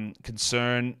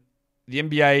concern. The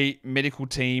NBA medical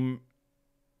team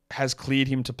has cleared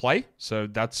him to play, so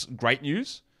that's great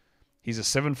news. He's a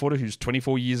 7-footer who's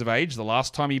 24 years of age. The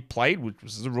last time he played, which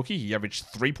was as a rookie, he averaged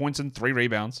 3 points and 3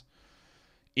 rebounds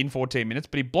in 14 minutes,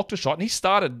 but he blocked a shot and he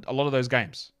started a lot of those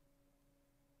games.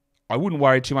 I wouldn't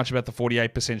worry too much about the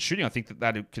 48% shooting. I think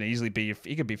that can easily be,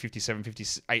 he could be 57,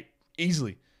 58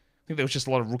 easily. I think there was just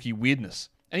a lot of rookie weirdness.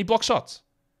 And he blocked shots.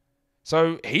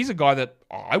 So he's a guy that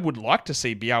I would like to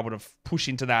see be able to push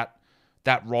into that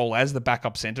role as the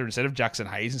backup center instead of Jackson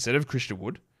Hayes, instead of Christian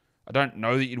Wood. I don't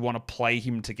know that you'd want to play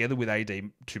him together with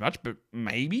AD too much, but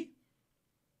maybe.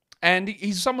 And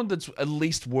he's someone that's at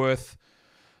least worth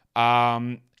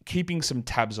keeping some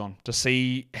tabs on to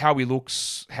see how he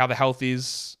looks, how the health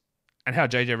is, and how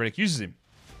JJ Redick uses him.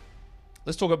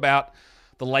 Let's talk about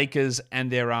the Lakers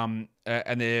and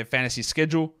their fantasy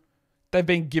schedule. They've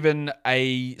been given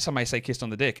some may say kissed on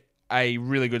the dick, a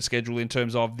really good schedule in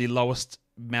terms of the lowest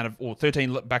amount of, or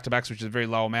 13 back-to-backs, which is a very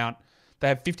low amount. They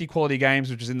have 50 quality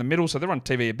games, which is in the middle, so they're on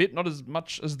TV a bit, not as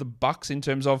much as the Bucks in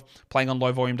terms of playing on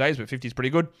low volume days, but 50 is pretty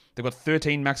good. They've got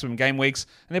 13 maximum game weeks,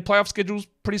 and their playoff schedule's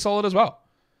pretty solid as well.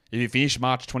 If you finish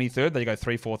March 23rd, they go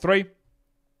 3-4-3.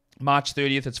 March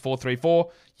 30th, it's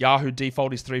 4-3-4. Yahoo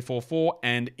default is 3-4-4,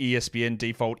 and ESPN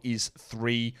default is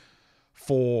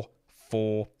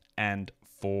 3-4-4 and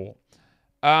 4.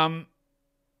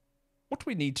 What do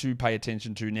we need to pay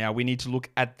attention to now? We need to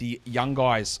look at the young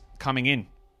guys coming in,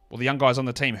 or the young guys on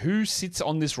the team. Who sits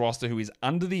on this roster who is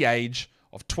under the age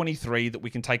of 23 that we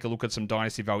can take a look at some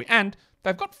dynasty value? And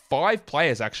they've got 5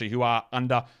 players, actually, who are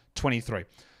under 23.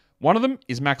 One of them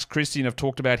is Max Christie, and I've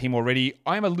talked about him already.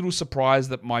 I am a little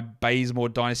surprised that my Bazemore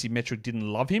Dynasty metric didn't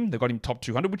love him. They got him top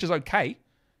 200, which is okay,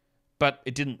 but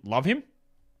it didn't love him.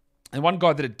 And one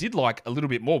guy that it did like a little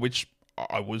bit more, which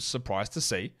I was surprised to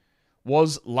see,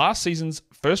 was last season's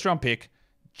first-round pick,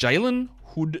 Jalen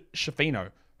Hood-Schifino,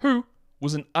 who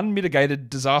was an unmitigated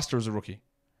disaster as a rookie.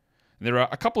 And there are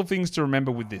a couple of things to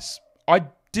remember with this. I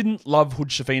didn't love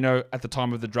Hood-Schifino at the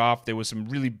time of the draft. There were some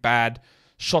really bad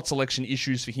shot selection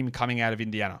issues for him coming out of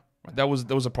Indiana. That was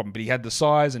a problem, but he had the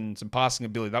size and some passing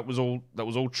ability. That was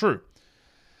all true.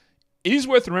 It is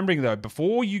worth remembering, though,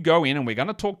 before you go in, and we're going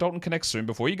to talk Dalton Connect soon,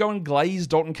 before you go and glaze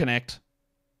Dalton Connect,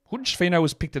 Hood-Schifino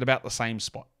was picked at about the same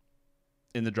spot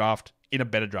in the draft, in a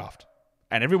better draft.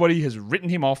 And everybody has written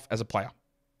him off as a player.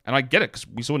 And I get it, because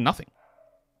we saw nothing.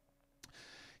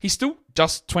 He's still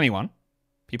just 21.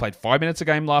 He played 5 minutes a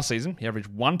game last season. He averaged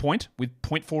 1 point with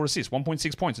 0.4 assists,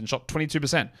 1.6 points, and shot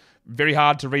 22%. Very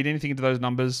hard to read anything into those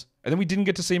numbers. And then we didn't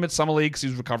get to see him at Summer League because he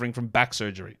was recovering from back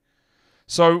surgery.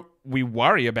 So we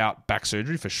worry about back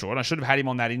surgery for sure. And I should have had him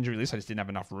on that injury list. I just didn't have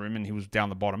enough room, and he was down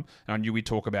the bottom. And I knew we'd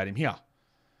talk about him here.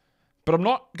 But I'm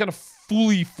not going to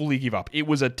fully give up. It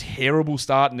was a terrible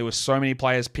start, and there were so many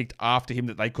players picked after him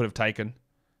that they could have taken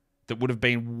that would have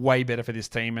been way better for this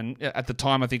team. And at the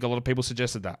time, I think a lot of people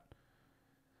suggested that.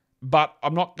 But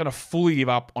I'm not going to fully give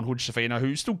up on Hood-Schifino,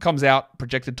 who still comes out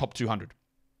projected top 200.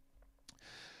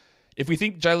 If we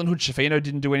think Jalen Hood-Schifino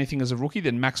didn't do anything as a rookie,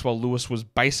 then Maxwell Lewis was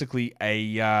basically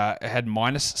had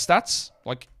minus stats.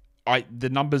 The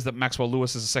numbers that Maxwell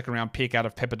Lewis as a second-round pick out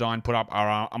of Pepperdine put up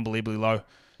are unbelievably low.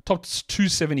 Top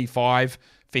 275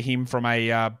 for him from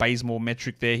a Bazemore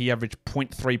metric there. He averaged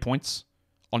 0.3 points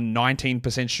on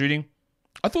 19% shooting.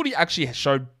 I thought he actually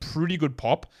showed pretty good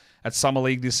pop at Summer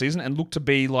League this season and looked to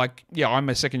be like, yeah, I'm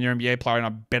a second-year NBA player and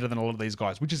I'm better than a lot of these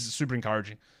guys, which is super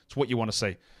encouraging. It's what you want to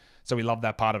see. So we love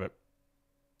that part of it.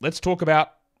 Let's talk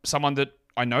about someone that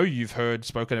I know you've heard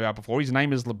spoken about before. His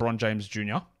name is LeBron James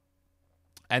Jr.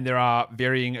 And there are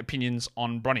varying opinions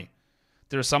on Bronny.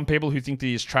 There are some people who think that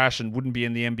he's trash and wouldn't be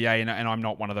in the NBA, and I'm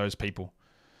not one of those people.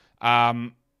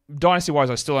 Dynasty-wise,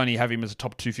 I still only have him as a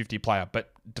top 250 player,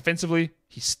 but defensively,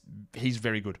 he's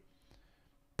very good.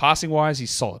 Passing-wise,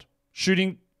 he's solid.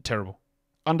 Shooting, terrible.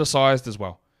 Undersized as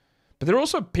well. But there are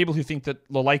also people who think that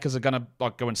the Lakers are going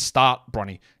to go and start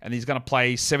Bronny, and he's going to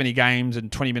play 70 games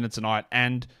and 20 minutes a night.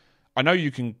 And I know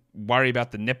you can worry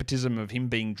about the nepotism of him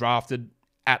being drafted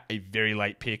at a very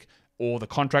late pick, or the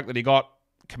contract that he got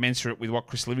commensurate with what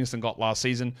Chris Livingston got last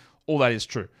season. All that is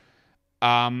true.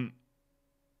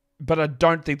 But I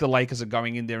don't think the Lakers are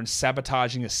going in there and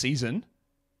sabotaging a season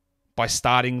by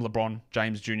starting LeBron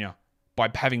James Jr., by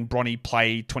having Bronny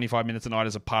play 25 minutes a night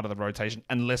as a part of the rotation,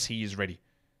 unless he is ready.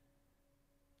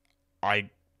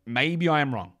 Maybe I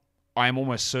am wrong. I am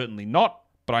almost certainly not,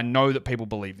 but I know that people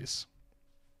believe this.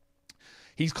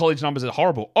 His college numbers are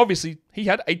horrible. Obviously, he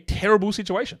had a terrible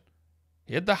situation.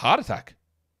 He had the heart attack.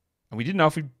 And we didn't know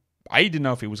if didn't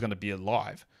know if he was going to be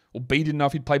alive, or B, didn't know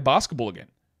if he'd play basketball again.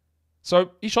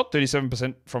 So he shot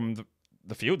 37% from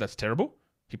the field. That's terrible.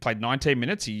 He played 19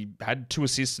 minutes. He had 2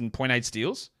 assists and 0.8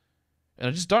 steals. And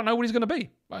I just don't know what he's going to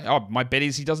be. My bet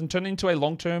is he doesn't turn into a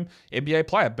long-term NBA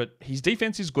player, but his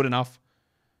defense is good enough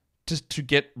to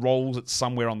get roles at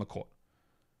somewhere on the court.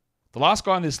 The last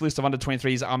guy on this list of under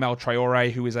 23 is Amal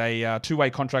Traore, who is a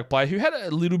two-way contract player who had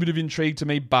a little bit of intrigue to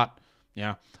me, but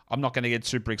I'm not going to get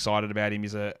super excited about him.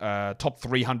 He's a top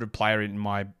 300 player in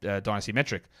my dynasty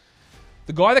metric.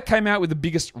 The guy that came out with the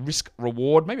biggest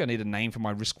risk-reward, maybe I need a name for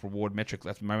my risk-reward metric.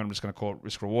 At the moment, I'm just going to call it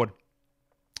risk-reward.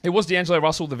 It was D'Angelo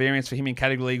Russell. The variance for him in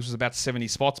category leagues was about 70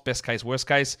 spots, best case, worst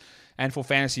case. And for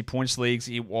fantasy points leagues,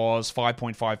 it was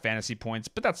 5.5 fantasy points.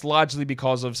 But that's largely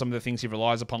because of some of the things he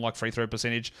relies upon, like free throw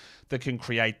percentage, that can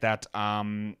create that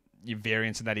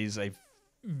variance, and that is a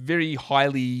very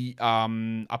highly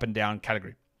up and down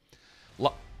category.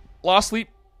 Lastly,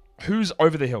 who's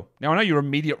over the hill? Now, I know your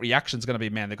immediate reaction is going to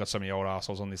be, man, they've got so many old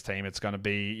assholes on this team. It's going to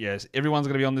be, yes, everyone's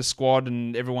going to be on this squad,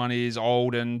 and everyone is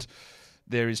old, and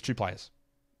there is 2 players.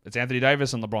 It's Anthony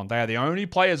Davis and LeBron. They are the only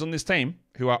players on this team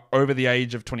who are over the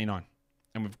age of 29.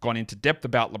 And we've gone into depth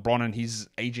about LeBron and his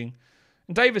aging.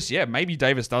 And Davis, maybe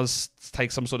Davis does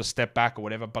take some sort of step back or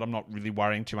whatever, but I'm not really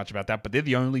worrying too much about that. But they're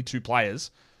the only 2 players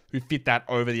who fit that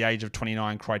over the age of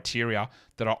 29 criteria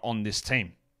that are on this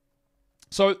team.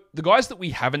 So the guys that we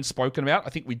haven't spoken about,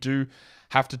 I think we do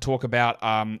have to talk about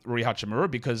Rui Hachimura,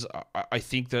 because I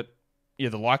think that the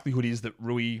likelihood is that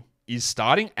Rui is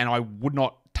starting, and I would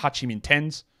not touch him in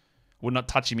 10s. Would not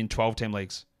touch him in 12-team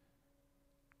leagues.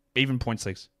 Even points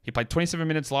leagues. He played 27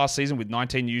 minutes last season with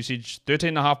 19 usage.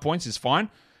 13.5 points is fine.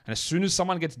 And as soon as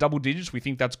someone gets double digits, we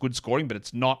think that's good scoring, but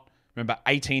it's not. Remember,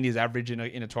 18 is average in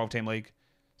a 12-team league.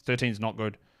 13 is not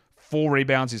good. 4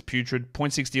 rebounds is putrid.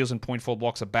 0.6 steals and 0.4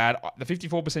 blocks are bad. The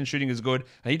 54% shooting is good.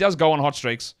 And he does go on hot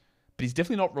streaks, but he's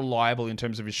definitely not reliable in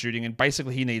terms of his shooting. And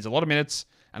basically, he needs a lot of minutes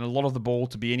and a lot of the ball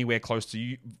to be anywhere close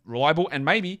to reliable. And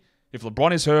maybe if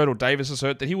LeBron is hurt or Davis is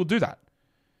hurt, that he will do that.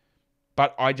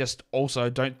 But I just also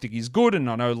don't think he's good. And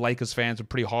I know Lakers fans were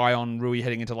pretty high on Rui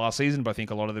heading into last season, but I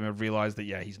think a lot of them have realized that,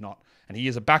 he's not. And he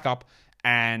is a backup,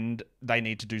 and they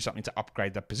need to do something to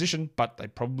upgrade that position, but they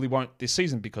probably won't this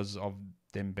season because of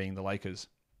them being the Lakers.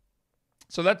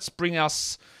 So let's bring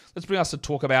us to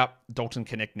talk about Dalton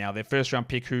Knecht now. Their first round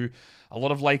pick, who a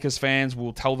lot of Lakers fans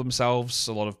will tell themselves,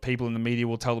 a lot of people in the media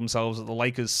will tell themselves that the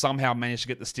Lakers somehow managed to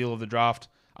get the steal of the draft.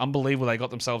 Unbelievable, they got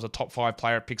themselves a top 5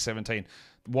 player at pick 17.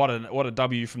 What a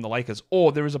W from the Lakers.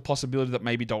 Or there is a possibility that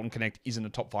maybe Dalton Knecht isn't a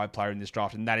top 5 player in this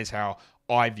draft, and that is how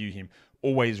I view him.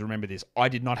 Always remember this. I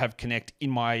did not have Knecht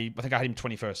I think I had him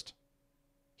 21st.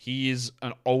 He is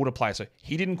an older player, so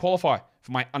he didn't qualify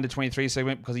for my under 23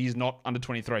 segment because he is not under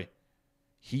 23.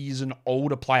 He is an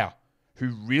older player who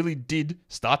really did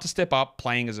start to step up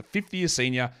playing as a 5th-year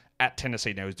senior at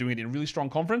Tennessee. Now, he was doing it in a really strong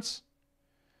conference,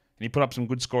 and he put up some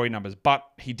good scoring numbers, but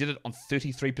he did it on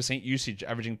 33% usage,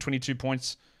 averaging 22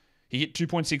 points. He hit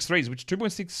 2.6 threes, which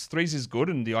 2.6 threes is good,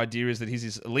 and the idea is that he's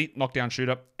this elite knockdown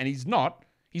shooter, and he's not.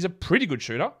 He's a pretty good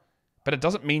shooter, but it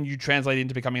doesn't mean you translate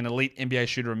into becoming an elite NBA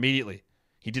shooter immediately.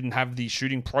 He didn't have the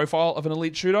shooting profile of an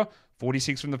elite shooter.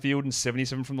 46 from the field and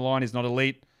 77 from the line is not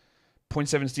elite.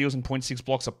 0.7 steals and 0.6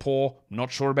 blocks are poor.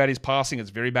 Not sure about his passing. It's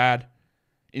very bad.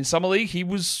 In Summer League, he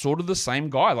was sort of the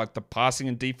same guy. Like, the passing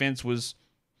and defense was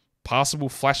passable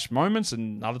flash moments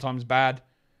and other times bad.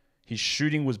 His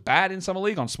shooting was bad in Summer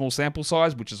League on small sample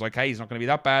size, which is okay. He's not going to be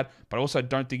that bad. But I also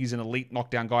don't think he's an elite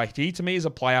knockdown guy. He, to me, is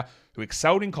a player who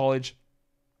excelled in college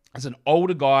as an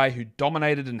older guy who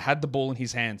dominated and had the ball in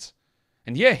his hands.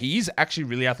 And yeah, he is actually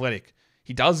really athletic.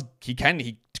 He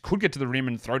could get to the rim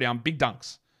and throw down big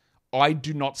dunks. I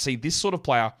do not see this sort of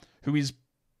player who is,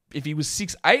 if he was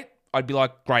 6'8", I'd be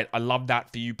like, great, I love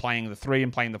that for you playing the 3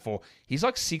 and playing the 4. He's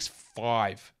like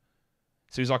 6'5".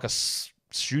 So he's like a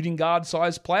shooting guard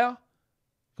size player.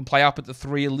 Can play up at the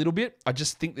 3 a little bit. I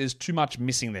just think there's too much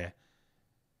missing there.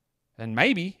 And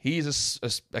maybe he is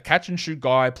a catch and shoot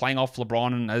guy playing off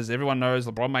LeBron. And as everyone knows,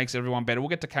 LeBron makes everyone better. We'll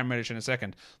get to Cam Reddish in a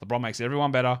second. LeBron makes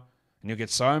everyone better. And you'll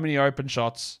get so many open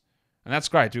shots. And that's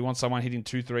great. Do we want someone hitting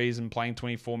 2 threes and playing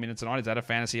 24 minutes a night? Is that a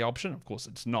fantasy option? Of course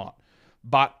it's not.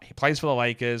 But he plays for the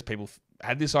Lakers. People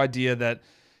had this idea that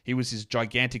he was this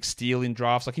gigantic steal in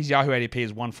drafts. Like, his Yahoo ADP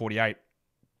is 148.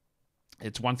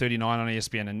 It's 139 on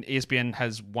ESPN, and ESPN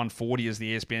has 140 as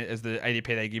the ADP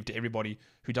they give to everybody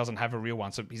who doesn't have a real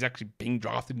one. So he's actually being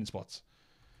drafted in spots.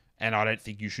 And I don't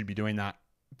think you should be doing that.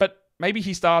 But maybe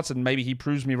he starts, and maybe he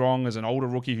proves me wrong as an older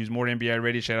rookie who's more NBA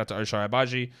ready. Shout out to Ochai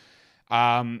Agbaji.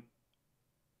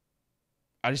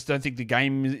 I just don't think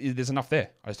there's enough there.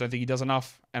 I just don't think he does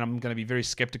enough, and I'm going to be very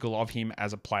skeptical of him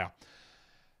as a player.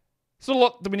 There's a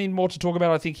lot that we need more to talk about,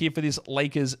 I think, here for this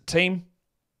Lakers team.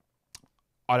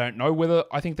 I don't know whether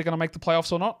I think they're going to make the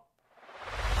playoffs or not.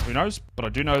 Who knows? But I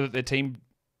do know that their team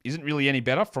isn't really any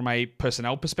better from a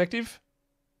personnel perspective.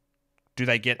 Do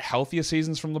they get healthier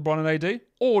seasons from LeBron and AD?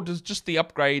 Or does just the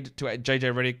upgrade to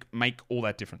JJ Redick make all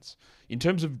that difference? In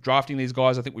terms of drafting these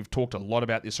guys, I think we've talked a lot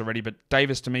about this already, but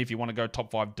Davis, to me, if you want to go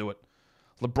top 5, do it.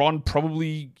 LeBron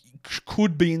probably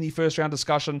could be in the first round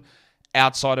discussion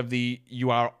outside of the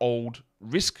you are old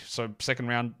risk. So second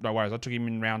round, no worries. I took him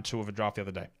in round 2 of a draft the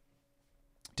other day.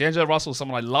 D'Angelo Russell is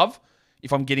someone I love.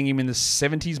 If I'm getting him in the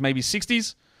 70s, maybe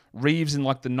 60s. Reaves in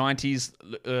like the 90s,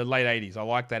 late 80s. I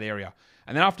like that area.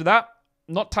 And then after that,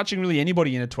 not touching really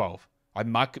anybody in a 12. I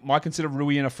might consider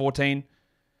Rui in a 14.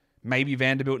 Maybe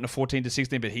Vanderbilt in a 14 to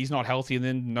 16, but he's not healthy, and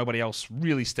then nobody else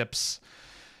really steps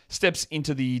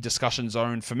into the discussion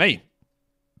zone for me.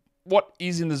 What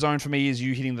is in the zone for me is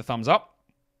you hitting the thumbs up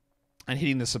and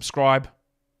hitting the subscribe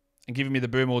and giving me the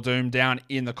boom or doom down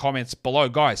in the comments below.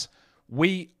 Guys,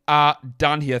 we are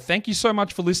done here. Thank you so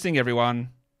much for listening, everyone.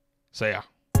 See ya.